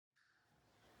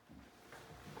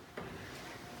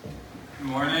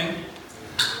morning.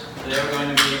 Today we're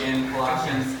going to be in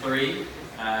Colossians 3,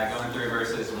 going through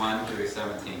verses 1 through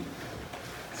 17.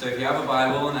 So if you have a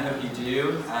Bible, and I hope you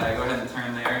do, go ahead and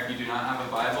turn there. If you do not have a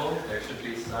Bible, there should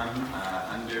be some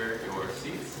under your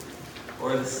seats,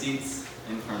 or the seats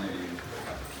in front of you.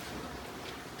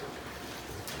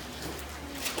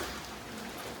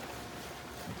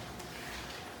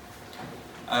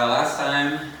 Last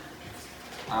time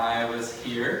I was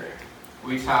here,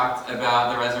 we talked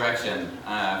about the resurrection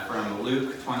from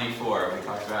Luke 24. We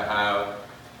talked about how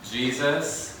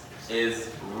Jesus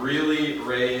is really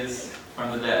raised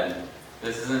from the dead.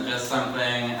 This isn't just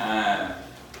something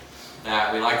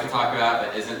that we like to talk about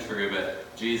that isn't true, but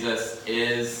Jesus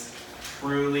is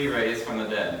truly raised from the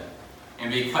dead.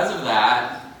 And because of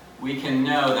that, we can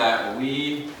know that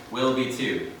we will be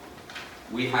too.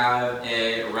 We have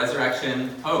a resurrection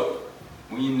hope.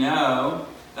 We know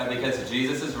that because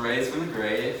Jesus is raised from the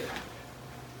grave,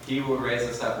 He will raise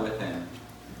us up with Him.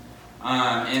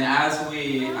 And as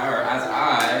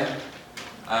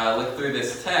I look through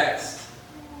this text,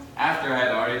 after I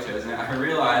had already chosen it, I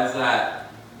realized that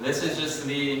this is just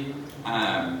the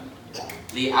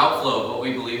outflow of what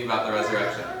we believe about the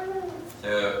resurrection.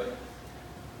 So,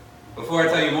 before I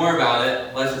tell you more about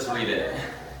it, let's just read it.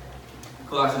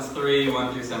 Colossians 3,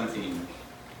 1 through 17.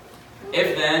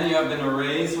 If then you have been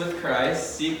raised with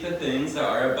Christ, seek the things that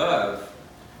are above,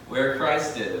 where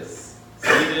Christ is,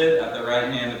 seated at the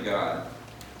right hand of God.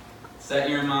 Set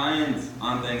your minds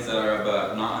on things that are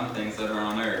above, not on things that are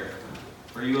on earth.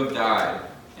 For you have died,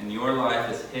 and your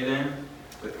life is hidden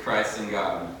with Christ in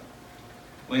God.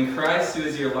 When Christ, who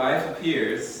is your life,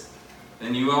 appears,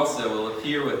 then you also will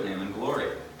appear with Him in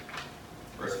glory.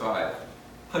 Verse 5.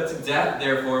 Put to death,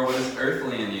 therefore, what is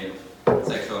earthly in you,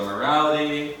 sexual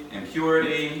immorality,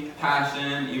 impurity,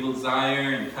 passion, evil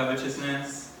desire, and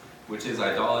covetousness, which is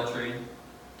idolatry.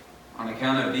 On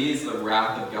account of these, the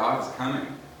wrath of God is coming.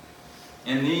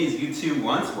 In these you too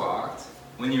once walked,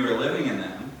 when you were living in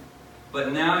them,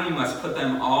 but now you must put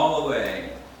them all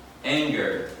away: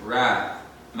 anger, wrath,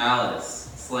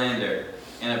 malice, slander,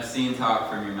 and obscene talk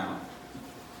from your mouth.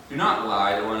 Do not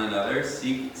lie to one another,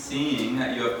 seeing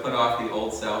that you have put off the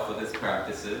old self with its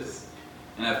practices,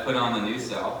 and have put on the new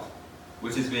self,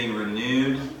 which is being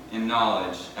renewed in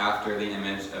knowledge after the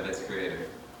image of its Creator.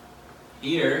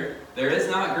 Here, there is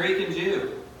not Greek and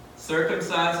Jew,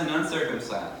 circumcised and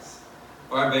uncircumcised,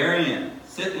 barbarian,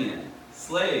 Scythian,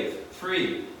 slave,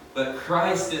 free, but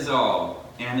Christ is all,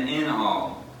 and in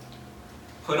all.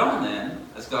 Put on then,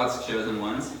 as God's chosen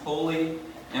ones, holy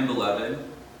and beloved,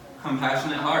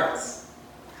 compassionate hearts,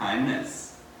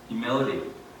 kindness, humility,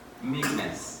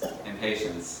 meekness, and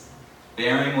patience,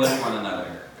 bearing with one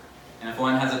another. And if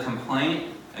one has a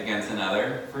complaint against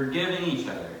another, forgiving each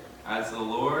other, as the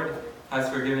Lord has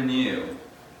forgiven you,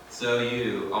 so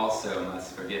you also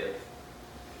must forgive.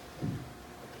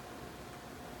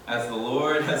 As the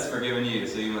Lord has forgiven you,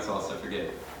 so you must also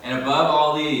forgive. And above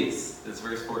all these, this is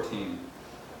verse 14,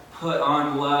 put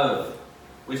on love,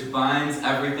 which binds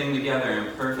everything together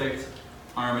in perfect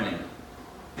harmony.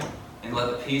 And let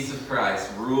the peace of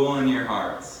Christ rule in your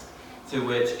hearts, to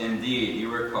which indeed you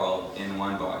were called in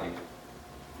one body.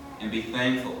 And be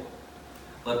thankful.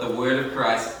 Let the word of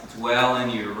Christ dwell in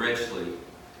you richly,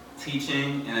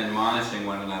 teaching and admonishing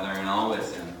one another in all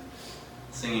wisdom,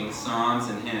 singing psalms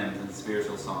and hymns and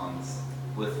spiritual songs,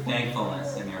 with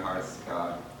thankfulness in your hearts to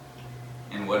God.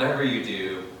 And whatever you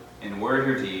do, in word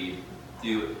or deed,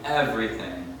 do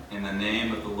everything in the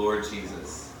name of the Lord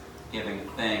Jesus, giving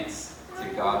thanks to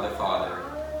God the Father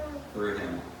through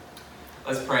Him.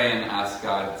 Let's pray and ask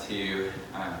God to,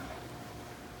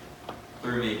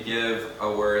 through me, give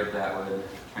a word that would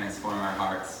transform our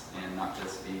hearts and not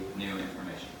just be new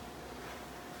information.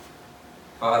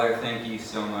 Father, thank you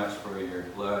so much for your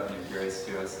love and your grace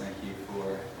to us. Thank you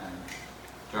for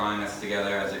drawing us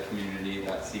together as a community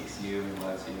that seeks you and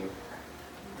loves you.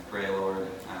 I pray, Lord,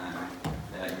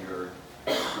 that your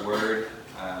word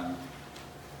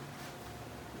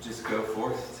just go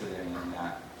forth today, and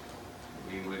that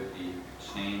we would be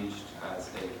changed as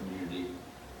a community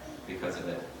because of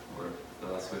it. Lord,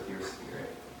 fill us with your Spirit.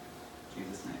 In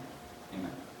Jesus' name,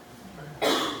 amen.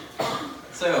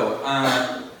 So,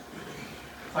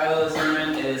 title of the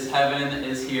sermon is Heaven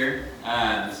is Here. So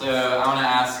I want to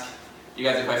ask you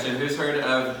guys a question. Who's heard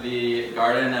of the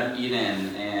Garden of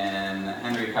Eden in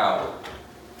Henry Cowell?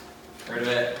 Heard of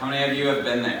it? How many of you have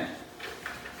been there?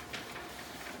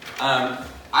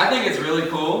 I think it's really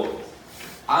cool.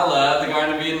 I love the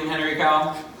Garden of Eden in Henry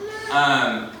Cowell.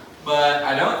 But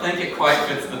I don't think it quite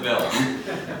fits the bill.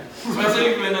 Especially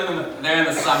if you've been there in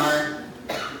the summer.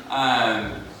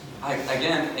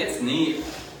 Again, it's neat.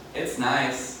 It's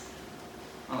nice.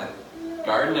 Well, like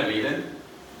Garden of Eden,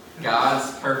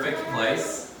 God's perfect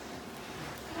place.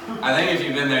 I think if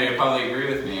you've been there, you'll probably agree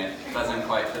with me. It doesn't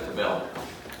quite fit the bill.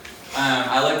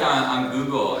 I looked on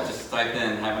Google. I just typed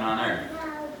in heaven on earth.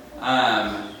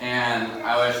 And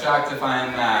I was shocked to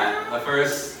find that the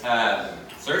first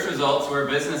search results were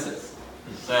businesses.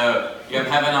 So you have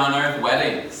heaven on earth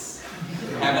weddings,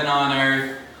 heaven on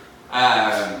earth,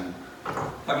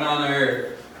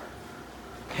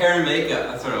 hair and makeup.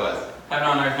 That's what it was. Heaven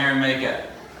on earth hair and makeup,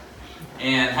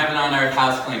 and heaven on earth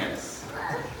house cleaners.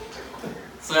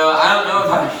 So I don't know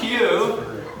about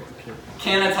you.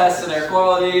 Can attest to their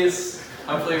qualities.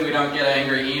 Hopefully we don't get an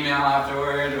angry email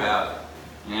afterward about,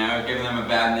 giving them a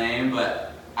bad name,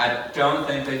 but I don't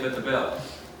think they fit the bill.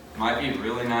 Might be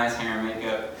really nice hair and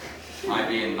makeup. Might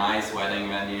be a nice wedding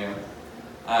venue.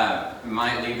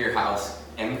 Might leave your house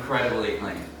incredibly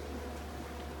clean.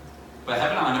 But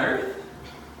heaven on earth?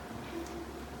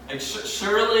 Like,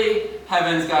 surely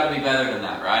heaven's got to be better than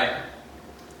that, right?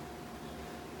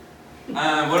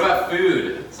 What about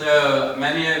food? So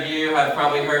many of you have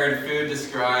probably heard food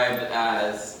described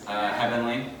as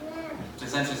heavenly, which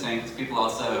is interesting because people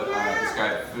also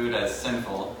describe food as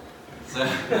sinful. So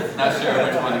not sure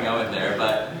which one to go with there,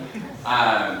 but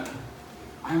I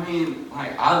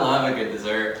love a good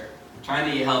dessert. I'm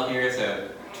trying to eat healthier, so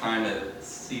trying to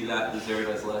see that dessert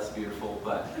as less beautiful.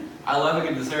 But I love a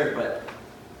good dessert, but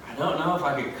I don't know if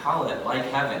I could call it like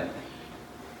heaven,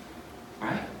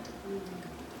 right?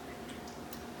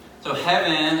 So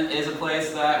heaven is a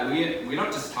place that we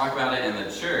don't just talk about it in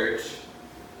the church.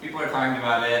 People are talking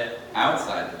about it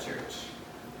outside the church.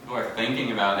 People are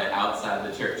thinking about it outside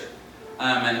the church.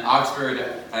 An Oxford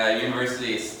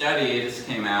University study just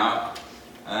came out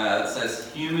that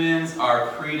says humans are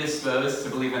predisposed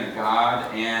to believe in a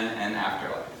God and an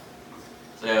afterlife.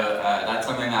 So that's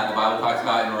something that the Bible talks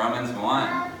about in Romans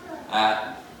 1.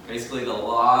 Basically, the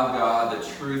law of God, the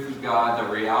truth of God, the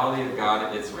reality of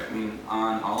God, it's written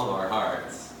on all of our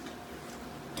hearts.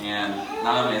 And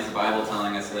not only is the Bible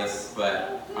telling us this,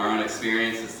 but our own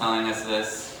experience is telling us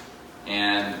this,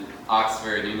 and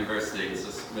Oxford University,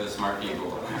 just really smart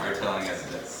people, are telling us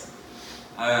this.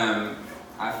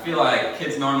 I feel like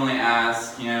kids normally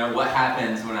ask, what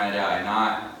happens when I die?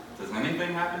 Not, does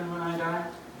anything happen when I die?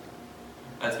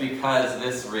 That's because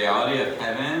this reality of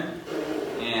heaven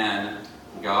and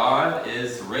God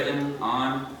is written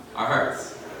on our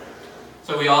hearts.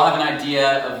 So we all have an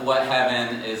idea of what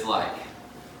heaven is like.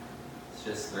 It's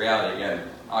just the reality again.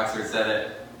 Oxford said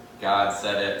it, God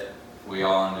said it, we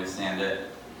all understand it.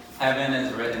 Heaven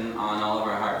is written on all of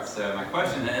our hearts. So my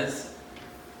question is,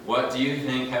 what do you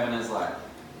think heaven is like?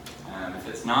 If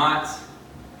it's not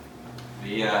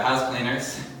the house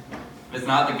cleaners, if it's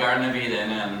not the Garden of Eden,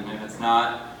 and if it's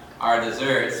not our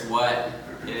desserts, what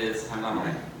is heaven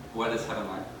like? What is heaven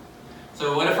like?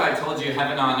 So what if I told you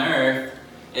heaven on earth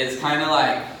is kind of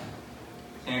like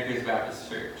Santa Cruz Baptist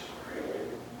Church?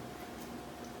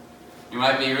 You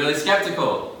might be really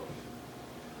skeptical.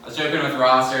 I was joking with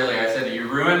Ross earlier. I said, you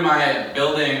ruined my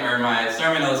building or my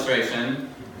sermon illustration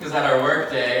because at our work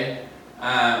day,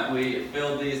 we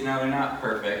filled these. Now they're not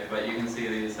perfect, but you can see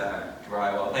these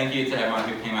drywall. Thank you to everyone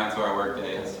who came out to our work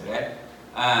day yesterday.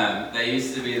 They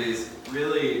used to be these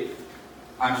really,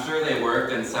 I'm sure they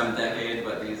worked in some decade,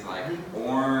 but these like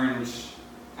orange,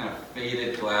 kind of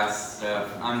faded glass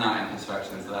stuff. I'm not in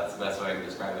construction, so that's the best way I can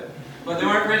describe it. But they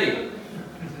weren't pretty.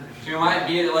 You might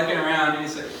be looking around and you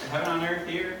say, heaven on earth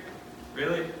here?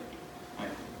 Really? Like,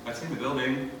 I've seen the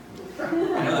building.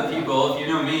 I know the people. If you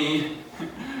know me,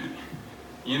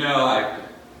 you know, like,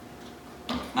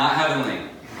 not heavenly,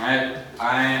 right?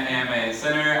 I am a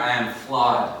sinner. I am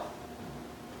flawed.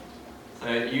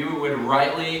 So you would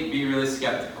rightly be really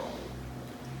skeptical.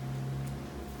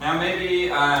 Now maybe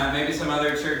some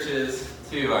other churches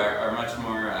too are much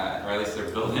more, or at least their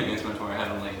building is much more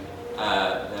heavenly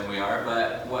than we are.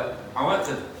 But what I want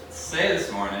to say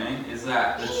this morning is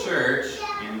that the church,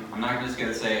 and I'm not just going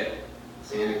to say it,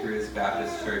 Santa Cruz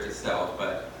Baptist Church itself,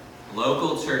 but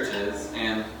local churches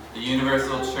and the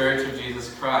universal church of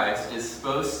Jesus Christ is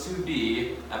supposed to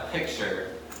be a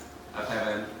picture of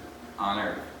heaven on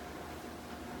earth.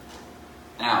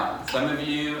 Now, some of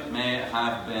you may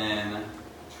have been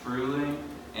truly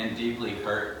and deeply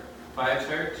hurt by a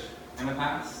church in the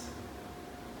past.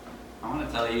 I want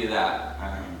to tell you that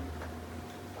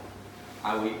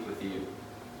I weep with you.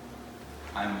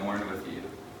 I mourn with you.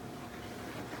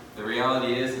 The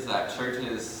reality is that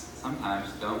churches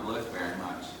sometimes don't look very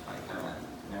much like heaven.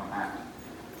 They don't act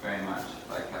very much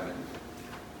like heaven.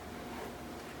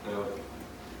 So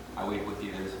I weep with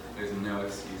you. There's no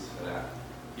excuse for that.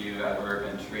 If you've ever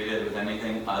been treated with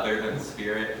anything other than the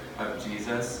Spirit of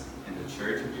Jesus in the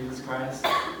Church of Jesus Christ,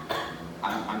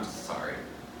 I'm just sorry.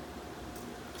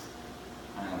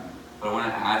 But I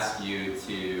want to ask you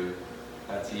to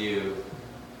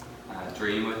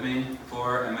dream with me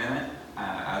for a minute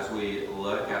as we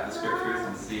look at the Scriptures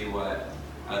and see what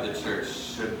the church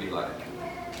should be like.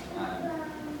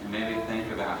 And maybe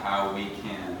think about how we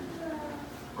can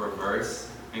reverse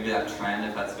maybe that trend,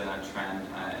 if that's been a trend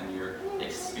in your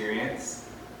experience,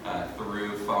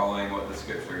 through following what the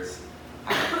Scriptures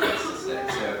have to say.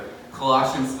 So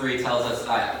Colossians 3 tells us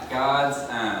that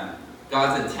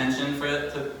God's intention for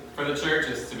the church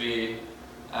is to be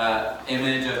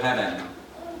image of heaven.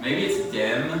 Maybe it's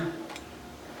dim,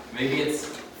 maybe it's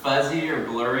fuzzy or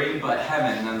blurry, but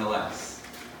heaven nonetheless.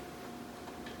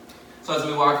 So as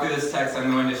we walk through this text,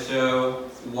 I'm going to show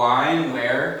why and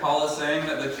where Paul is saying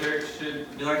that the church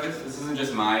should be like this. This isn't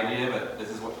just my idea, but this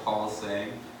is what Paul is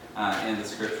saying in the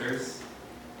Scriptures.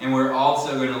 And we're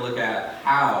also going to look at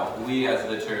how we as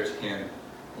the church can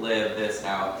live this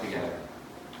out together.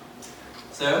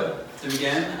 So, to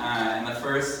begin, in the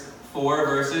first 4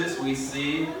 verses, we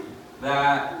see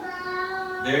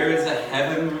that there is a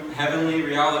heavenly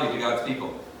reality to God's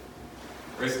people.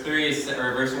 Verse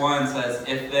 1 says,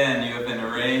 "If then you have been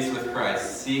raised with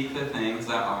Christ, seek the things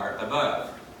that are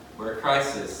above, where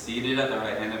Christ is, seated at the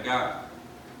right hand of God."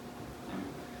 And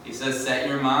he says, "Set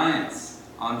your minds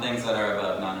on things that are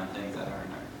above, not on things that are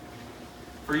on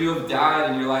earth. For you have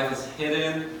died, and your life is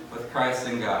hidden with Christ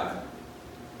in God.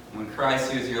 When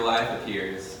Christ, who is your life,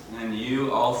 appears, then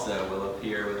you also will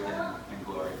appear with him in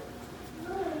glory."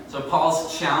 So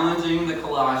Paul's challenging the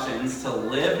Colossians to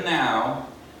live now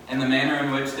in the manner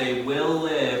in which they will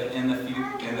live in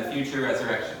the future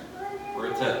resurrection.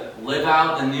 We're to live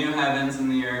out the new heavens and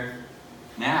the earth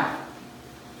now.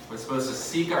 We're supposed to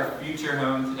seek our future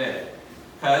home today.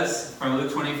 Because from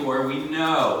Luke 24, we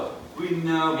know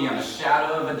beyond a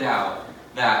shadow of a doubt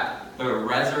that the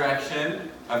resurrection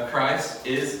of Christ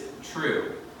is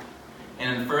true.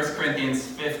 And in 1 Corinthians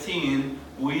 15,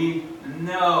 we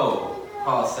know,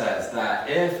 Paul says, that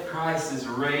if Christ is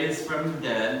raised from the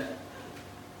dead,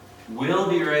 we'll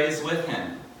be raised with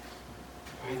him.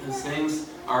 Right? Those things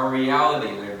are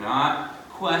reality. They're not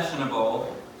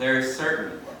questionable. They're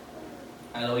certain.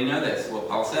 How do we know this? Well,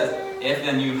 Paul says, if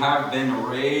then you have been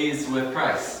raised with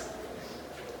Christ.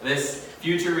 This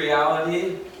future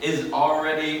reality is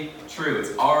already true.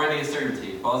 It's already a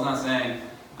certainty. Paul's not saying,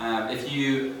 if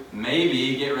you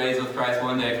maybe get raised with Christ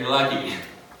one day if you're lucky.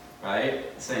 Right?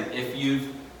 He's saying, if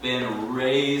you've been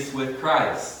raised with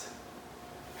Christ,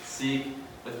 seek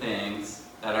the things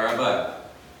that are above.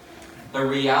 The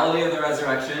reality of the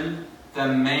resurrection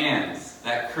demands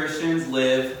that Christians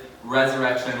live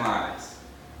resurrection lives.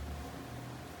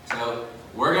 So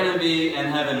we're going to be in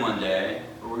heaven one day.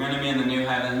 We're going to be in the new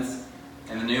heavens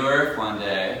and the new earth one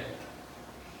day.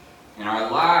 And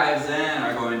our lives then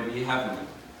are going to be heavenly.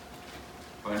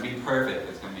 Going to be perfect.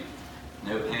 There's going to be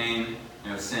no pain,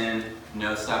 no sin,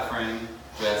 no suffering,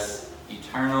 just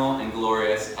eternal and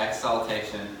glorious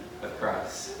exaltation of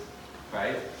Christ.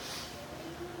 Right?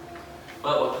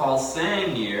 But what Paul's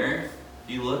saying here, if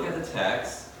you look at the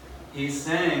text, he's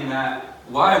saying that,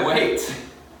 why wait?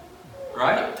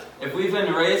 Right? If we've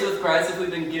been raised with Christ, if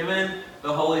we've been given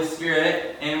the Holy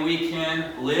Spirit, and we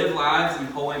can live lives in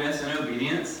holiness and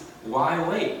obedience, why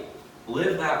wait?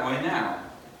 Live that way now.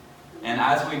 And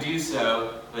as we do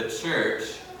so, the church,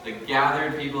 the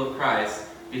gathered people of Christ,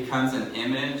 becomes an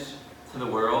image to the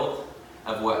world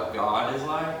of what God is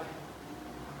like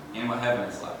and what heaven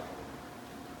is like.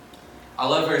 I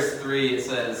love verse 3. It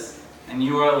says, "And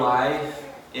your life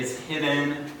is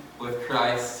hidden with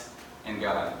Christ in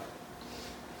God."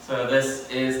 So this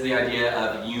is the idea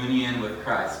of union with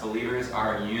Christ. Believers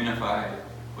are unified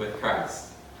with Christ.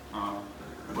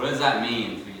 What does that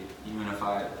mean to be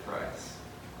unified with Christ?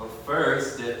 Well,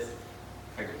 first, it's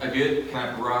a good kind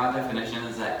of broad definition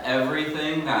is that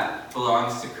everything that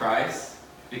belongs to Christ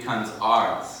becomes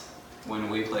ours when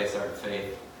we place our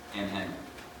faith in him.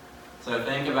 So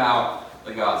think about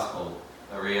the gospel,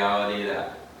 the reality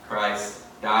that Christ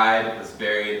died, was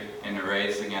buried, and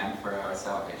raised again for our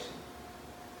salvation.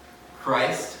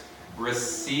 Christ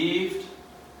received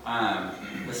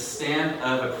the stamp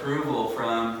of approval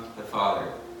from the Father.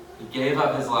 He gave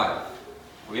up his life.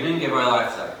 We didn't give our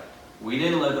lives up. We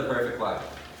didn't live the perfect life.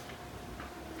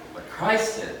 But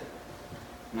Christ did.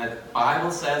 And the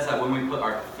Bible says that when we put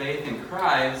our faith in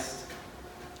Christ,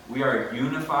 we are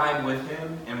unified with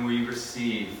him and we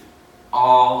receive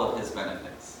all of his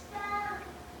benefits.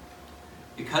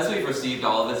 Because we've received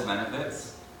all of his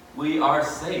benefits, we are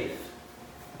safe.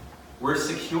 We're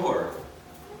secure.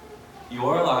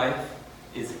 Your life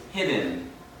is hidden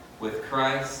with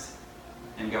Christ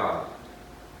and God.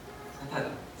 Let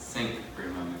that sink for a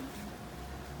moment.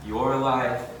 Your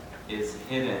life is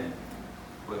hidden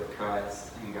with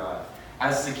Christ and God.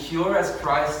 As secure as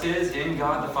Christ is in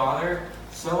God the Father,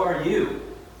 so are you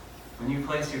when you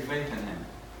place your faith in Him.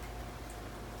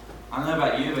 I don't know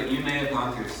about you, but you may have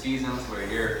gone through seasons where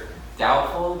you're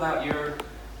doubtful about your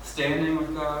standing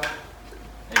with God.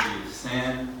 Maybe you've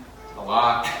sinned a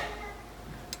lot.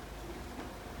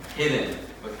 Hidden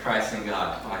with Christ and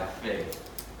God by faith.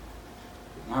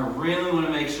 And I really want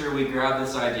to make sure we grab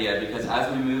this idea, because as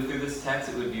we move through this text,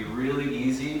 it would be really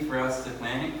easy for us to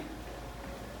think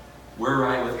we're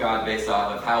right with God based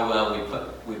off of how well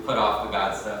we put off the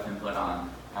bad stuff and put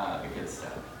on the good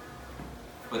stuff.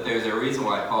 But there's a reason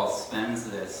why Paul spends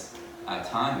this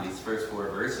time, these first 4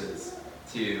 verses,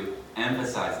 to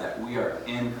emphasize that we are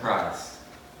in Christ.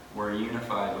 We're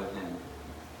unified with Him.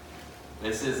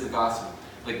 This is the gospel.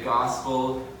 The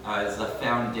gospel is the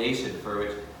foundation for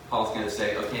which Paul's going to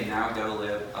say, okay, now go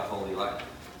live a holy life.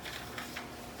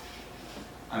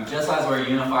 Just as we're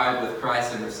unified with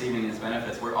Christ in receiving His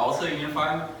benefits, we're also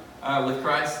unified with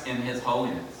Christ in His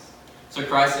holiness. So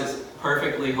Christ is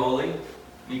perfectly holy.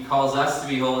 He calls us to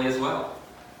be holy as well.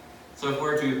 So if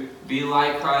we're to be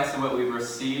like Christ in what we've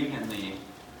received in the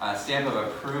stamp of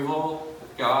approval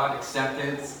with God,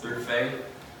 acceptance through faith,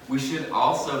 we should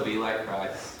also be like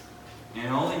Christ in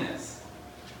holiness.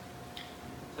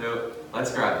 So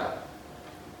let's grab that.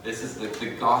 This is the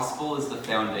gospel is the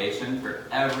foundation for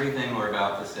everything we're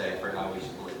about to say for how we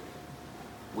should live.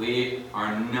 We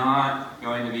are not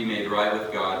going to be made right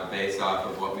with God based off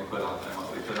of what we put off and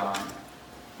what we put on.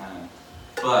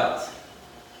 But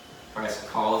Christ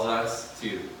calls us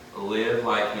to live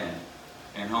like Him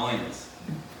in holiness.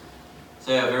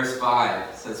 So verse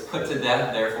 5 says, "Put to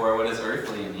death, therefore, what is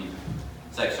earthly in you: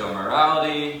 sexual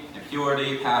immorality,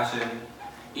 impurity, passion,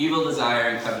 evil desire,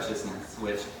 and covetousness,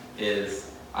 which is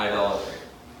idolatry."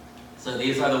 So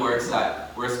these are the works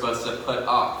that we're supposed to put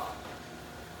off.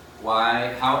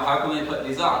 Why? How can we put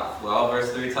these off? Well,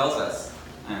 verse 3 tells us,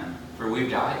 for we've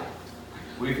died.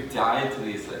 We've died to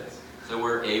these things. So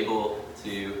we're able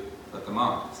to put them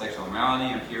off. Sexual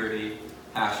immorality, impurity,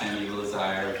 passion, evil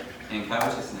desire, and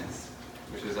covetousness,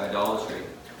 which is idolatry.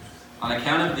 On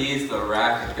account of these, the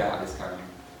wrath of God is coming.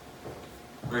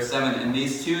 Verse 7, "In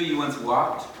these too you once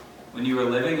walked when you were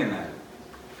living in them."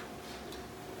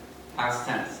 Past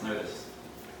tense, notice.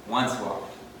 Once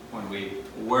walked when we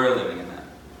were living in them.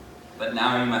 But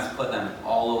now you must put them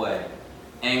all away: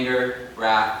 anger,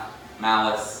 wrath,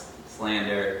 malice,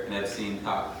 slander, and obscene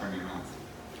talk from your mouth.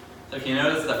 So if you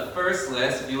notice, the first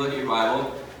list, if you look at your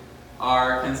Bible,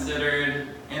 are considered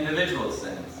individual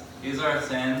sins. These are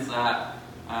sins that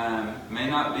may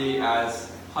not be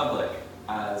as public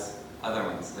as other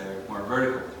ones. They're more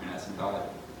vertical between us and God.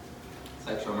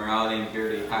 Sexual immorality,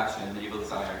 impurity, passion, evil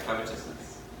desire,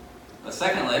 covetousness. The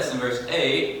second list, in verse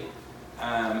 8,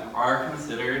 are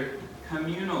considered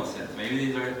communal sins.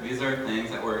 Maybe these are things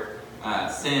that we're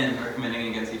sins we're committing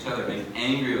against each other: being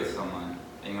angry with someone,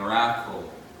 being wrathful,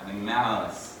 having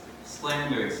malice,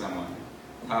 slandering someone,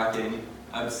 talking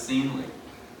obscenely.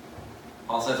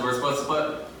 Paul says we're supposed to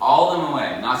put all of them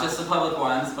away, not just the public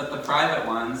ones, but the private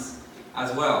ones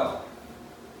as well.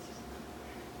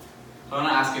 So I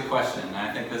want to ask a question, and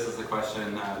I think this is the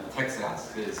question the text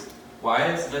asks, is why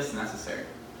is this necessary?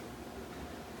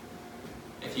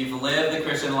 If you've lived the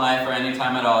Christian life for any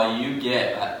time at all, you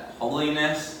get that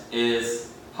holiness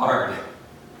is hard.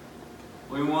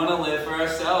 We want to live for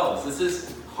ourselves. This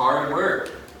is hard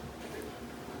work.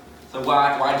 So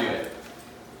why do it?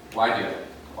 Why do it?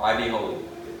 Why be holy?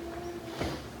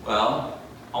 Well,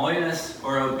 holiness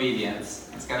or obedience.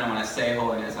 It's kind of, when I say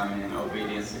holiness, I mean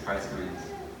obedience to Christ's commands.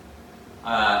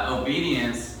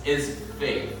 Obedience is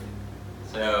faith.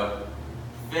 So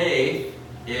faith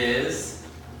is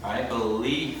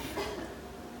belief.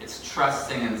 It's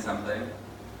trusting in something.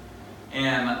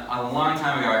 And a long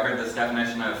time ago, I heard this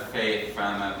definition of faith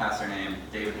from a pastor named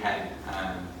David Haig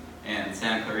in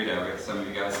Santa Clarita, where some of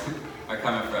you guys are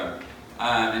coming from.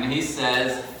 And he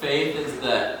says faith is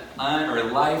the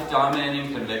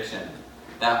life-dominating conviction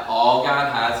that all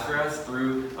God has for us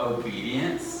through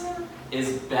obedience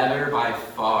is better by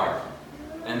far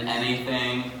than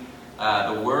anything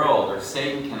the world or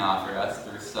Satan can offer us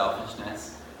through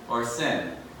selfishness or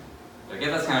sin. So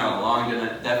again, that's kind of a long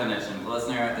definition, but let's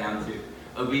narrow it down to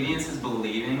obedience is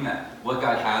believing that what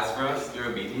God has for us through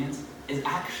obedience is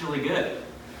actually good.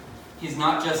 He's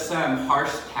not just some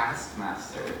harsh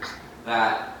taskmaster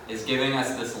that is giving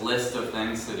us this list of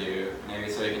things to do, maybe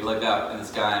so you can look up in the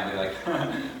sky and be like,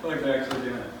 look, they're actually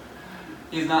doing it.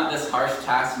 He's not this harsh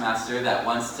taskmaster that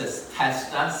wants to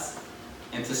test us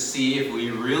and to see if we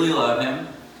really love him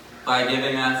by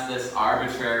giving us this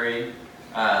arbitrary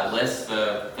list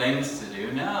of things to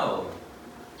do. No.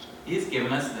 He's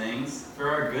given us things for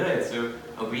our good. So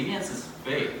obedience is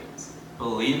faith. It's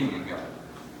believing in God.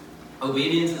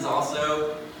 Obedience is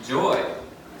also joy.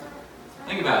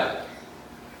 Think about it.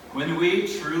 When we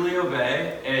truly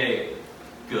obey a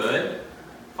good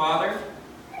father,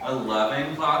 a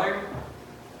loving father,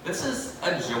 this is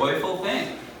a joyful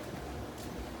thing.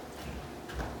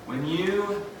 When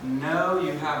you know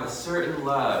you have a certain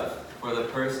love for the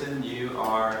person you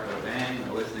are obeying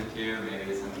or listening to,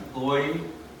 maybe it's an employee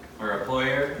or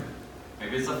employer,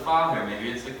 maybe it's a father,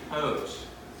 maybe it's a coach.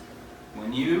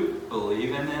 When you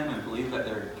believe in them and believe that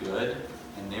they're good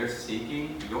and they're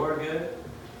seeking your good,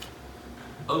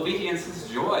 obedience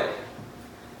is joy.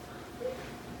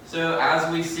 So as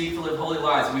we seek to live holy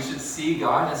lives, we should see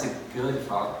God as a good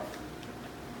father,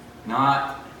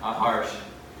 not a harsh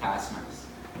taskmaster.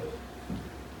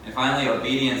 And finally,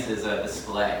 obedience is a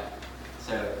display.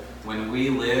 So when we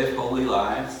live holy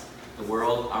lives, the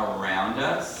world around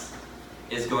us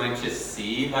is going to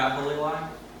see that holy life,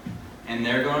 and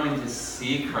they're going to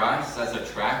see Christ as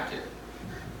attractive.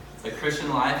 The Christian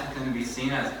life is going to be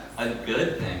seen as a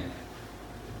good thing,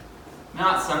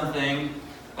 not something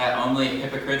that only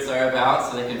hypocrites are about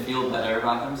so they can feel better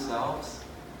about themselves,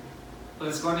 but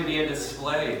it's going to be a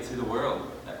display to the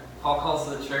world. Paul calls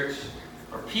the church,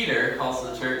 or Peter calls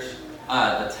the church,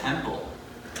 the temple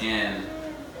in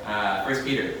 1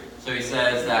 Peter. So he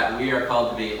says that we are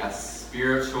called to be a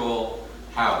spiritual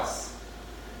house.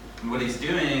 And what he's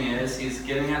doing is he's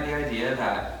getting at the idea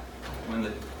that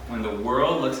when the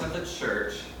world looks at the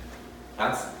church,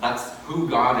 that's who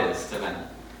God is to them.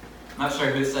 I'm not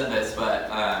sure who said this, but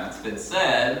it's been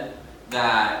said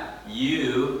that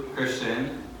you,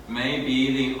 Christian, may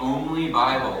be the only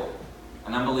Bible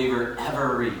an unbeliever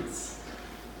ever reads.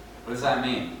 What does that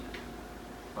mean?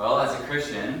 Well, as a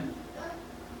Christian,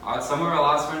 some of our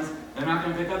lost friends, they're not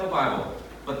going to pick up a Bible,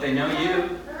 but they know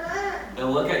you.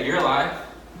 They'll look at your life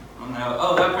and know,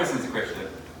 oh, that person's a Christian.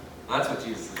 That's what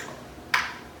Jesus is like.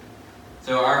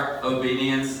 So our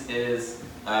obedience is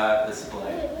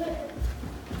display.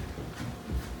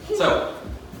 So,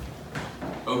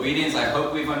 obedience, I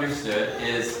hope we've understood,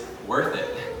 is worth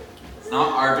it. It's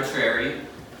not arbitrary.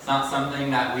 It's not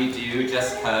something that we do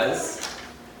just because.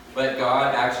 But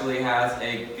God actually has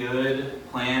a good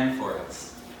plan for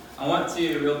us. I want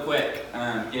to, real quick,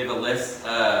 give a list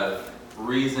of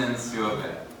reasons to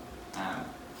obey.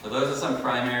 So those are some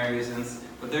primary reasons,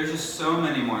 but there's just so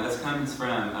many more. This comes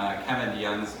from Kevin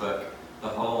DeYoung's book, The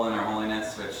Whole Inner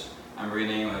Holiness, which I'm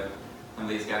reading with some of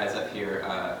these guys up here.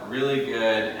 Really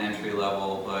good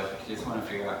entry-level book. You just want to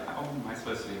figure out, how am I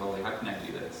supposed to be holy? How can I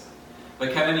do this?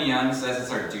 But Kevin DeYoung says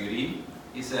it's our duty.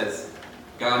 He says,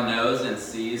 God knows and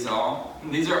sees all.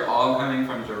 And these are all coming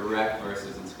from direct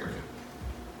verses in Scripture.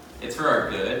 It's for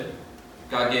our good.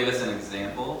 God gave us an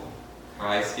example.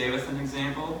 Christ gave us an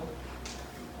example.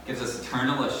 Gives us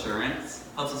eternal assurance.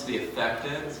 Helps us be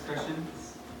effective as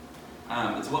Christians.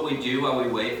 It's what we do while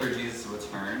we wait for Jesus to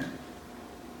return.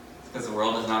 It's because the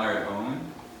world is not our own.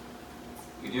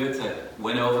 We do it to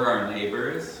win over our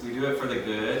neighbors. We do it for the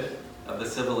good of the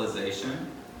civilization.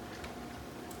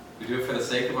 We do it for the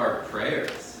sake of our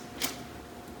prayers.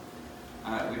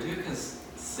 We do it because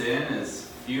sin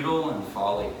is futile and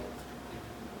folly.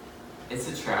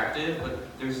 It's attractive, but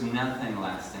there's nothing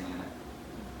lasting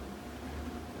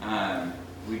in it.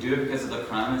 We do it because of the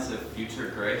promise of future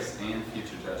grace and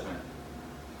future judgment.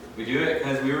 We do it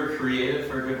because we were created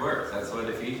for good works. That's what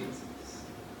Ephesians says.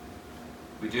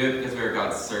 We do it because we are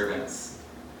God's servants.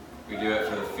 We do it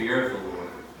for the fear of the Lord,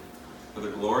 for the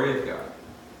glory of God,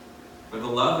 for the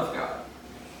love of God.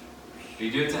 We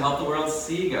do it to help the world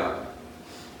see God.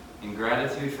 In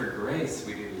gratitude for grace,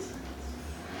 we do these things.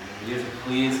 We do it to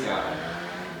please God.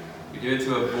 We do it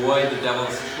to avoid the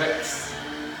devil's tricks.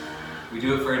 We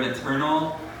do it for an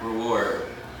eternal reward.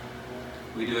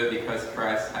 We do it because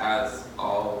Christ has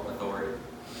all authority.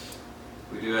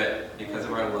 We do it because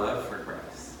of our love for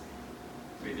Christ.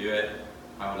 We do it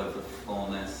out of the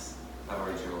fullness of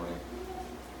our joy.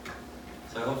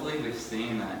 So hopefully we've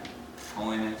seen that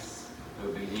holiness,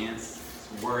 obedience,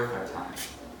 is worth our time.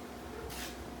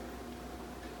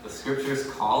 The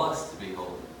Scriptures call us to be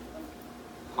holy.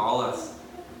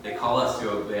 They call us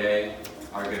to obey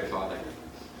our good Father.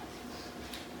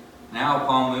 Now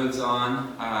Paul moves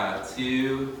on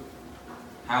to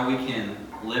how we can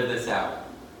live this out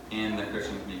in the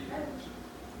Christian community.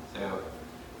 So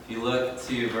if you look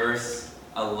to verse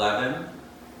 11,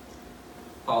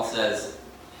 Paul says,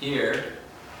 "Here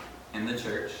in the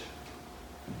church.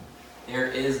 There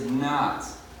is not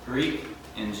Greek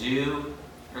and Jew.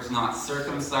 There's not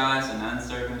circumcised and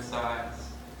uncircumcised,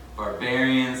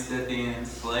 barbarian, Scythian,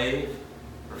 slave,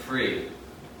 or free.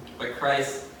 But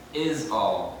Christ is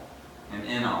all and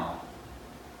in all.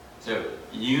 So,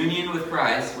 union with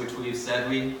Christ, which we've said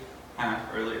we have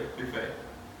earlier through faith,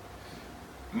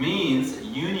 means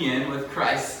union with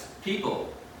Christ's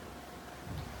people.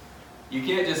 You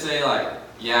can't just say like,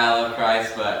 yeah, I love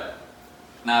Christ, but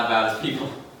not about his people.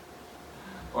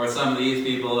 Or some of these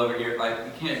people over here, like,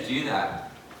 you can't do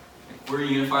that. If we're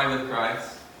unified with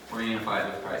Christ, we're unified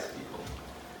with Christ's people.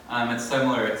 It's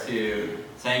similar to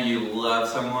saying you love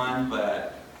someone,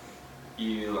 but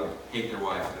you hate their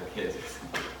wife or their kids or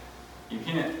something. You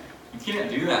can't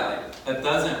do that. Like, that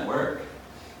doesn't work.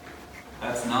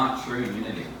 That's not true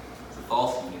unity. It's a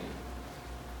false unity.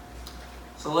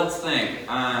 So let's think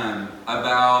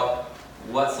about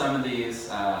what some of these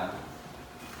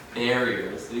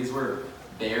barriers, these were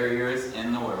barriers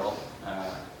in the world,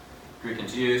 Greek and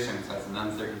Jew, circumcised and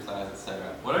uncircumcised,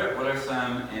 etc. What are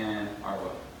some in our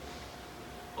world?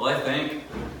 Well, I think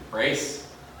race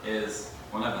is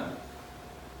one of them.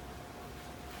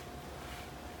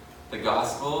 The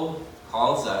gospel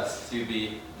calls us to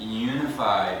be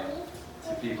unified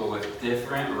to people with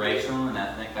different racial and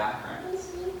ethnic backgrounds.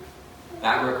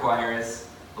 That requires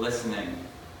listening.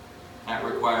 That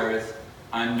requires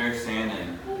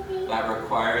understanding. That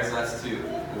requires us to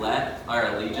let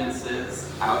our allegiances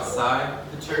outside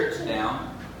the church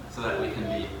down so that we can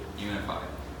be unified.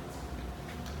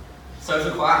 So as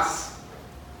a class,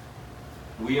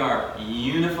 we are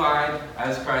unified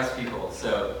as Christ's people.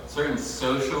 So certain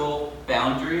social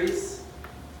boundaries,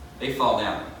 they fall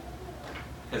down.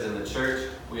 Because in the church,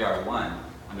 we are one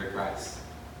under Christ.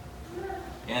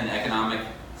 And economic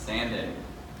standing.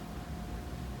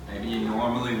 Maybe you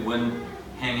normally wouldn't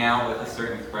hang out with a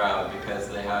certain crowd because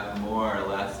they have more or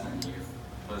less than you.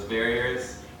 Those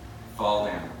barriers fall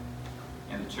down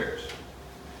in the church.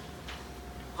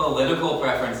 Political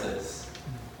preferences.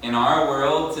 In our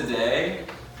world today,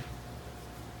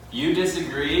 you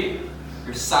disagree,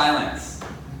 you're silenced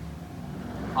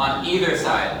on either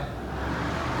side.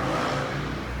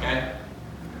 Okay?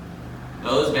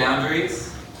 Those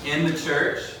boundaries in the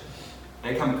church,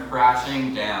 they come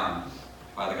crashing down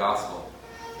by the gospel.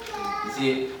 You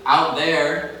see, out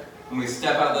there, when we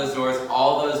step out those doors,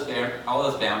 all those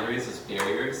boundaries, those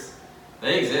barriers,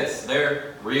 they exist.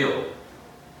 They're real.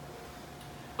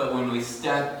 But when we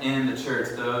step in the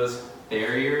church, those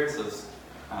barriers, those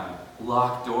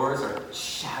locked doors are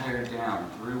shattered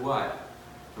down. Through what?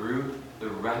 Through the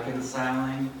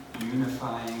reconciling,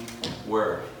 unifying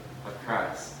work of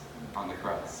Christ on the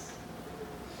cross.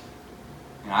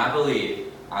 And I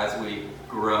believe as we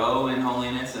grow in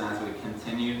holiness and as we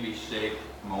continue to be shaped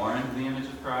more into the image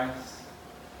of Christ,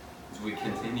 as we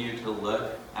continue to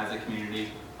look as a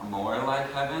community more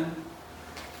like heaven,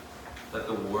 that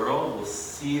the world will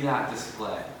see that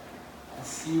display and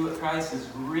see what Christ is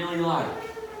really like.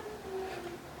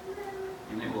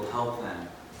 And it will help them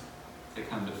to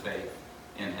come to faith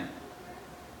in him.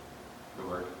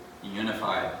 We're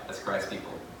unified as Christ's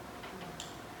people.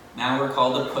 Now we're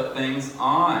called to put things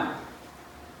on.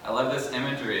 I love this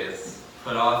imagery. It's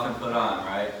put off and put on,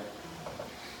 right?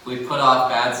 We put off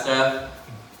bad stuff.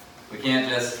 We can't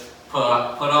just put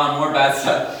on more bad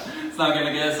stuff. It's not going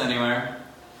to get us anywhere.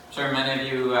 I'm sure many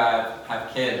of you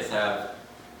have kids that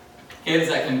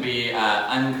can be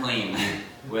unclean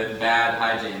with bad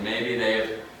hygiene. Maybe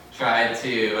they've tried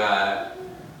to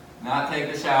not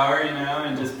take the shower,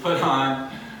 and just put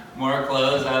on more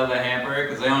clothes out of the hamper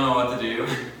because they don't know what to do,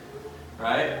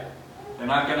 right? They're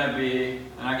not going to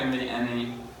be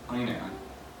any cleaner.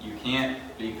 You can't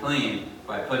be clean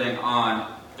by putting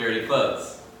on dirty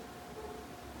clothes.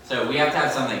 So we have to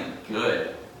have something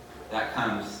good that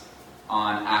comes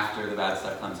on after the bad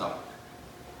stuff comes off.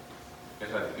 We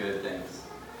have to have good things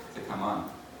to come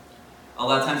on. A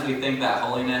lot of times we think that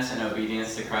holiness and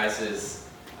obedience to Christ is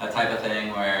a type of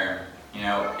thing where,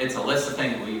 it's a list of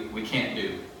things we can't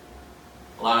do.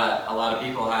 A lot of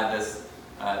people had this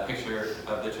picture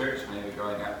of the church maybe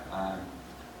growing up.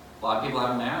 A lot of people have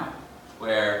them now,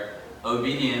 where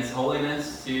obedience,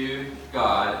 holiness to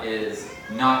God is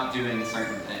not doing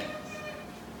certain things.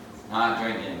 It's not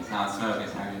drinking, it's not smoking,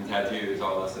 it's not getting tattoos,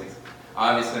 all those things.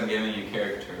 Obviously I'm giving you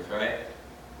caricatures, right?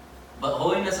 But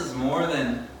holiness is more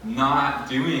than not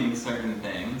doing certain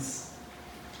things.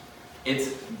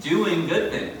 It's doing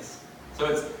good things. So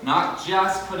it's not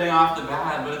just putting off the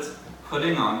bad, but it's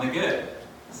putting on the good.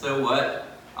 So what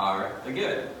are the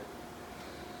good?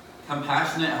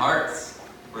 Compassionate hearts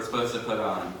we're supposed to put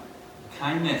on.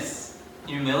 Kindness,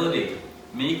 humility,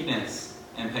 meekness,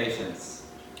 and patience,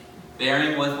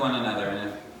 bearing with one another, and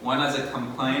if one has a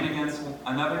complaint against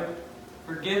another,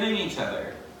 forgiving each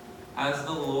other, as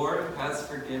the Lord has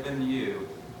forgiven you,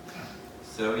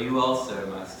 so you also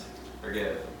must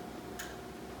forgive.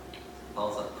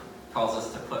 Calls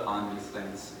us to put on these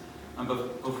things. And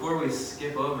before we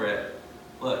skip over it,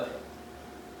 look,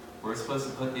 we're supposed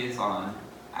to put these on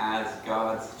as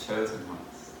God's chosen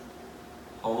ones,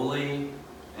 holy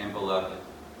and beloved.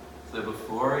 So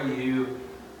before you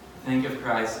think of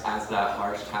Christ as that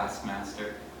harsh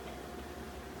taskmaster,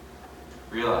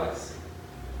 realize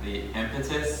the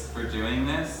impetus for doing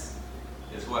this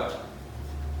is what?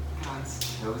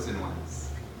 God's chosen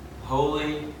ones,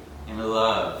 holy and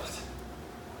loved.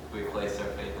 We place our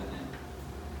faith in Him.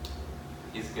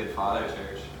 He's a good Father,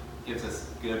 church. Gives us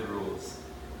good rules.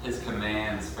 His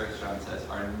commands, 1 John says,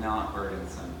 are not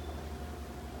burdensome.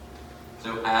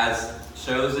 So as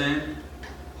chosen,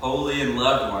 holy, and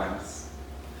loved ones,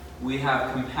 we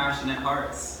have compassionate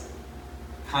hearts,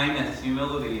 kindness,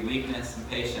 humility, meekness, and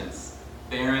patience,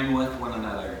 bearing with one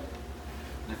another.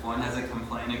 And if one has a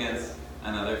complaint against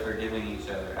another, forgiving each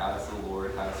other, as the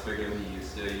Lord has forgiven you,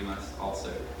 so you must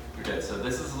also forgive. So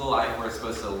this is the life we're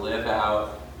supposed to live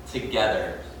out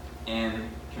together in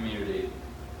community.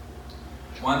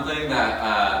 One thing that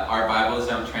our Bibles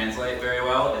don't translate very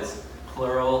well is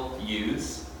plural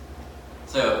use.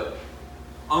 So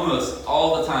almost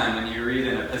all the time when you read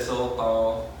an epistle,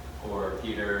 Paul or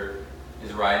Peter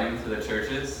is writing to the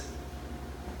churches,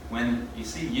 when you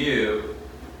see you,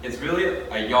 it's really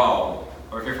a y'all.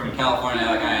 Or if you're from California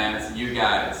like I am, it's you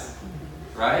guys.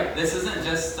 Right? This isn't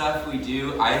just stuff we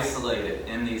do isolated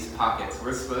in these pockets.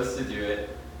 We're supposed to do it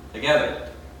together.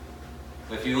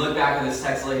 So if you look back at this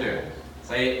text later,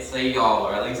 say y'all,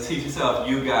 or at least teach yourself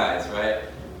you guys, right?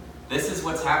 This is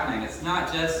what's happening. It's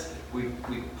not just we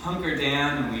hunker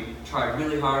down and we try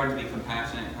really hard to be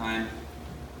compassionate, kind,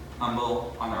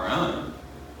 humble on our own.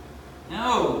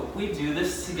 No, we do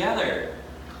this together.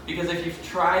 Because if you've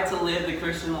tried to live the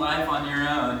Christian life on your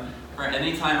own for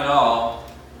any time at all,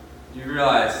 you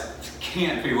realize it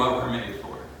can't be what we're made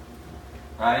for,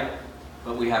 right?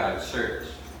 But we have a church.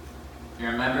 If you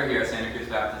remember here at Santa Cruz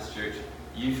Baptist Church,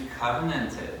 you've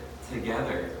covenanted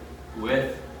together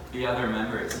with the other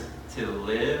members to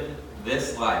live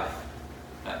this life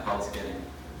that Paul's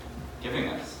giving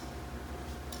us.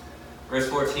 Verse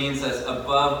 14 says,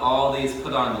 above all these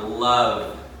put on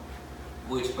love,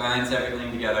 which binds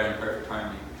everything together in perfect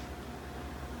harmony.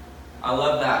 I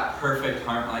love that perfect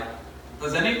harmony. Like,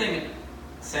 does anything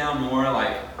sound more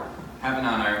like heaven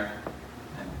on earth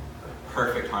than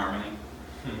perfect harmony?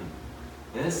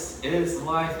 This is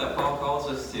life that Paul calls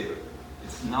us to.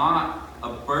 It's not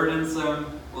a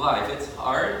burdensome life. It's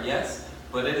hard, yes,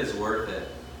 but it is worth it.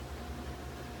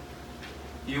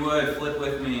 You would flip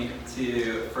with me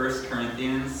to 1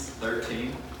 Corinthians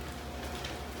 13.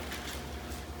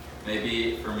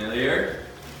 Maybe familiar,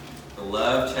 the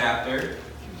love chapter.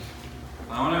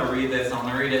 I want to read this. I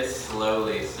want to read it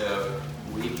slowly so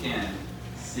we can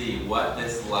see what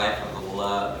this life of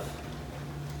love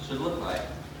should look like.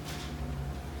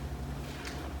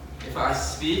 If I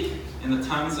speak in the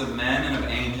tongues of men and of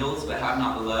angels but have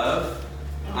not love,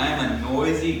 I am a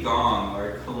noisy gong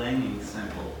or a clanging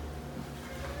cymbal.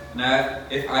 Now,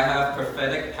 if I have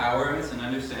prophetic powers and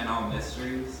understand all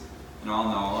mysteries and all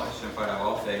knowledge, if I have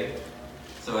all faith,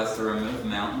 so as to remove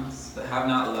mountains, but have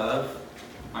not love,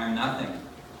 I am nothing.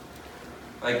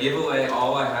 If I give away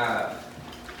all I have,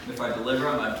 if I deliver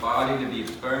up my body to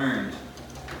be burned,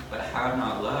 but have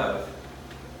not love,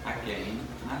 I gain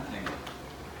nothing.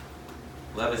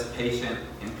 Love is patient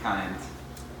and kind.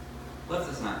 Love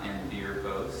does not envy or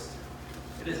boast.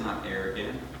 It is not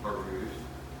arrogant or rude.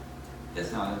 It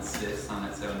does not insist on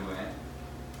its own way.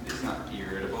 It is not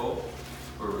irritable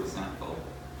or resentful.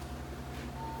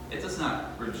 It does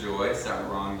not rejoice at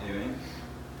wrongdoing,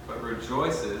 but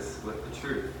rejoices with the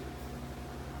truth.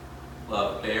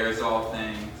 Love bears all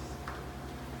things,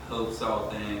 hopes all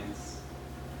things,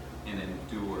 and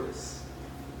endures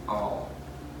all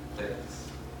things.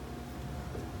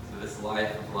 So this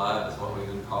life of love is what we've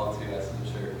been called to as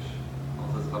the church.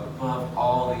 Above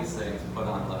all these things, put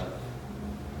on love.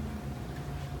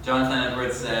 Jonathan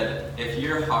Edwards said, if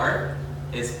your heart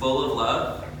is full of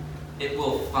love, it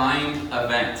will find a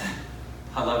vent.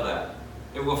 I love that.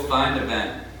 It will find a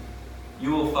vent.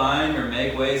 You will find or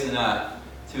make ways enough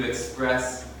to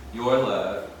express your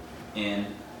love in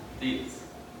deeds.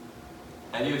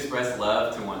 How do you express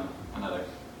love to one another?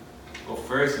 Well,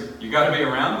 first, you got to be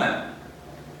around them.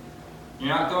 You're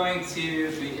not going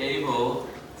to be able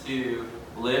to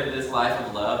live this life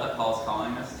of love that Paul's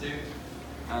calling us to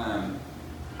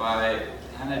by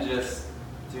kind of just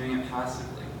doing it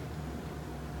passively.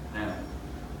 No.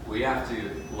 We have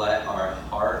to let our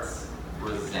hearts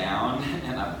resound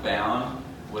and abound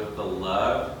with the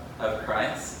love of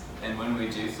Christ. And when we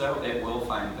do so, it will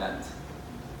find vent.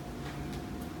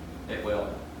 It will.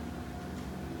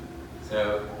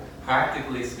 So,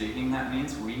 practically speaking, that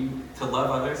means to love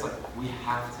others, like we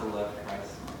have to love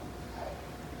Christ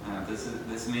more.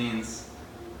 This means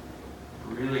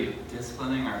really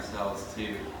disciplining ourselves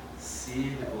to see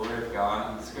the glory of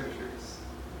God in the Scriptures.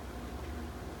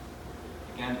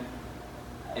 Again,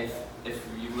 if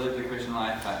you've lived the Christian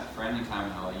life for any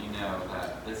time at all, you know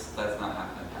that this does not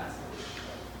happen passively.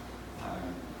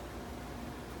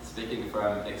 Speaking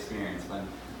from experience, when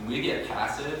we get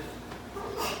passive,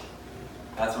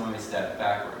 that's when we step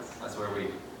backwards. That's where we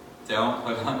don't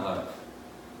put on love.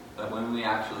 But when we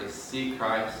actually seek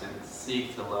Christ and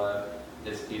seek to love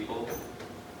His people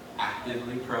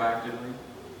actively, proactively,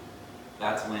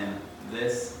 that's when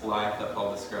this life that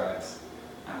Paul describes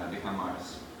become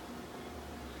ours.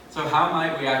 So how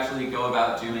might we actually go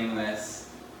about doing this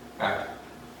practically?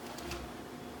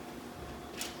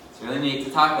 It's really neat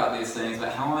to talk about these things,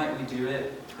 but how might we do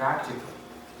it practically?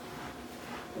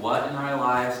 What in our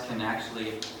lives can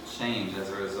actually change as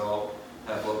a result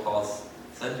of what Paul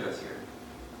said to us here?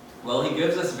 Well, he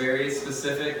gives us very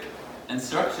specific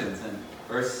instructions in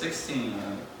verse 16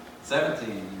 and 17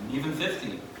 and even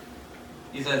 15.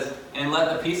 He says, "And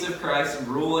let the peace of Christ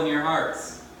rule in your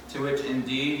hearts, to which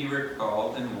indeed you were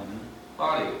called in one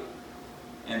body.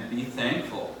 And be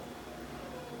thankful.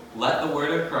 Let the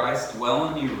word of Christ dwell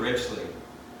in you richly,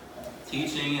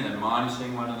 teaching and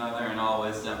admonishing one another in all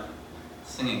wisdom,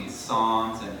 singing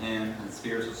songs and hymns and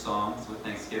spiritual songs with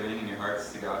thanksgiving in your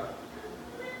hearts to God."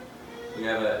 We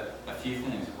have a few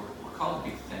things. We're called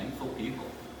to be thankful people.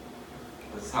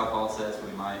 This is how Paul says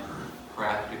we might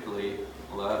practically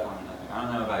love one another. I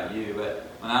don't know about you, but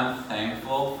when I'm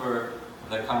thankful for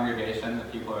the congregation, the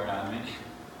people around me,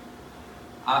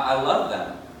 I love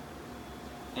them.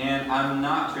 And I'm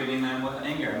not treating them with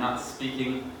anger. I'm not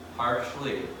speaking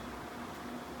harshly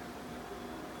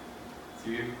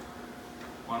to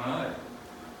one another.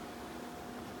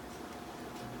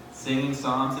 Singing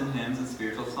psalms and hymns and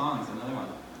spiritual songs, another one.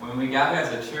 When we gather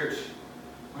as a church,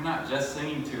 we're not just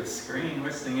singing to a screen,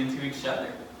 we're singing to each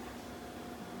other.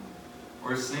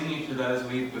 We're singing to those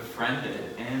we've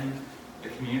befriended in the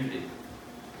community.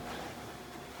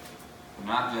 We're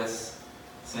not just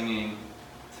singing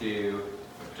to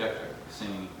a projector, we're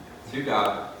singing to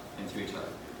God and to each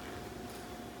other.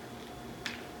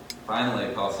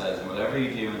 Finally, Paul says, "And whatever you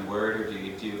do in word or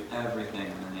deed, do everything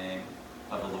in the name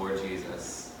of the Lord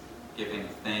Jesus, giving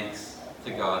thanks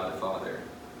to God the Father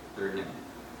through Him."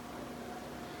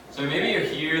 So maybe you're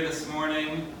here this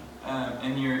morning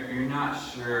and you're not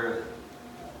sure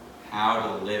how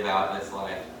to live out this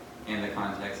life in the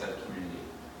context of community.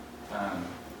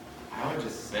 I would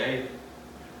just say,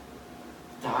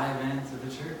 dive into the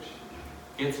church.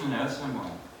 Get to know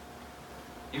someone.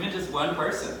 Even just one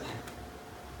person.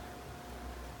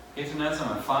 Get to know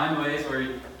someone. Find ways where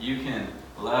you can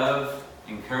love,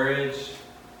 encourage.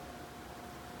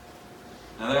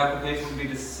 Another application would be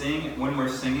to sing. When we're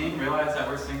singing, realize that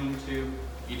we're singing to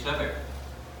each other.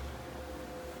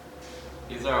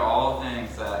 These are all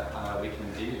things that we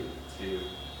can do to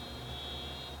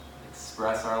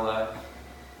express our love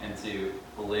and to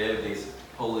live these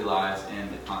holy lives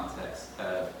in the context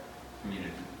of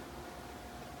community.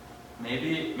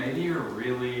 Maybe you're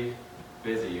really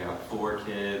busy. You have 4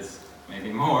 kids,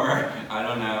 maybe more, I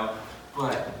don't know.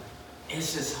 But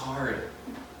it's just hard,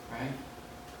 right?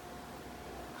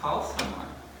 Call someone.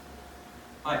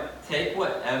 Like, take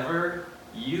whatever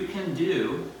you can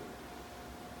do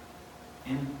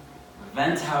and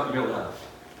vent out your love.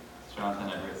 It's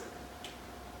Jonathan Edwards.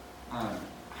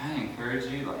 I encourage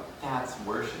you, that's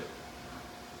worship.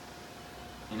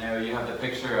 You know, you have the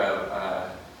picture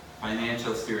of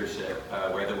financial stewardship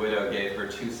where the widow gave her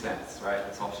 2 cents, right?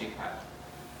 That's all she had.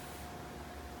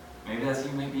 Maybe that's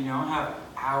you. Maybe you don't have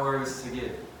hours to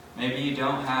give. Maybe you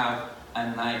don't have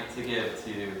a night to give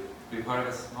to be part of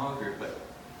a small group, but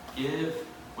give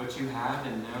what you have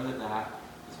and know that that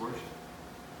is worship.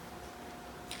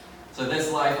 So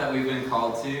this life that we've been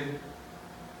called to,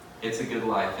 it's a good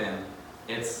life, and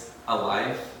it's a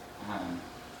life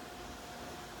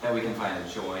that we can find a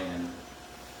joy in.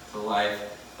 It's a life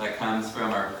that comes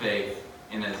from our faith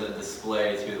and is a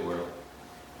display to the world.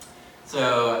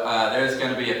 So there's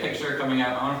going to be a picture coming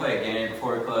up. I want to play a game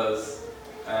before we close.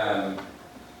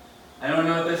 Anyone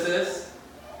know what this is?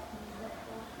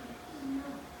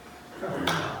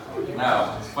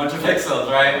 No. Bunch of pixels,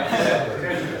 right?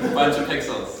 Bunch of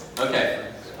pixels.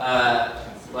 Okay.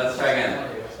 Let's try again.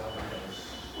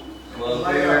 A little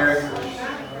clearer.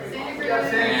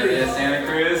 And it is Santa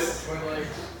Cruz.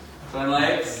 Twin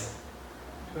Lakes.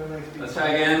 Let's try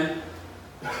again.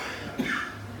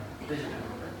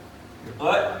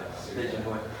 What?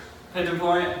 Pigeon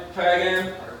Point. Try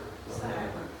again.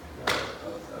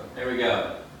 There we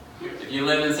go. If you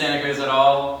lived in Santa Cruz at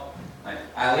all,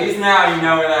 at least now you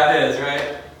know where that is,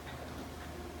 right?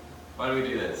 Why do we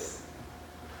do this?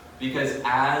 Because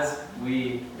as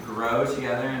we grow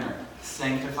together and are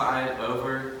sanctified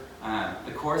over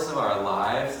the course of our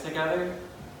lives together,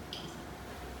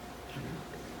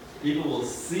 people will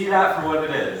see that for what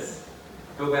it is.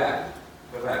 Go back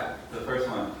to the first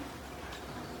one.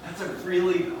 That's a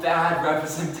really bad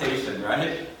representation,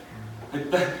 right?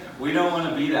 We don't want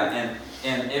to be that.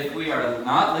 And if we are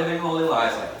not living holy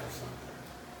lives like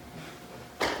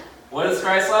this, what is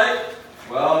Christ like?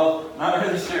 Well, not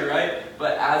really sure, right?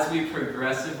 But as we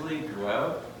progressively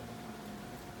grow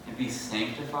and be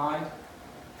sanctified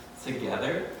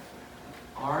together,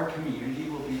 our community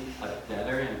will be a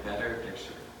better and better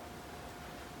picture.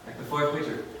 Like the fourth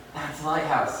picture, that's the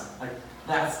lighthouse. Like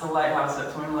that's the lighthouse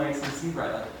at Twin Lakes and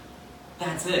Seabright. Like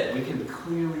that's it. We can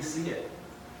clearly see it.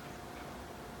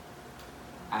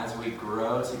 As we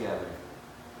grow together,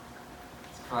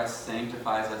 as Christ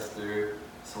sanctifies us through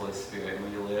His Holy Spirit,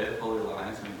 and we live holy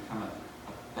lives, and we become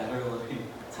a better looking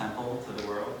temple to the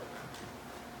world,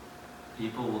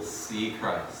 people will see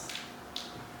Christ.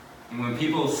 And when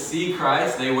people see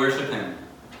Christ, they worship Him.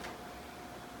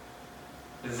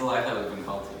 This is the life that we've been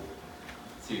called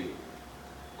to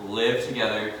live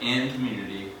together in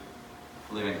community,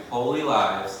 living holy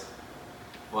lives.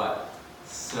 What?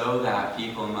 So that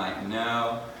people might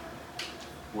know,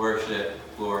 worship,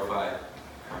 glorify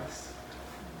Christ.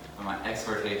 But my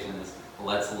exhortation is,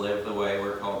 let's live the way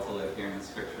we're called to live here in the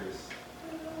Scriptures.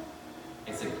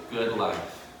 It's a good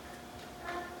life.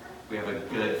 We have a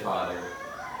good Father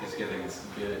who's giving us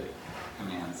good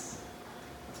commands.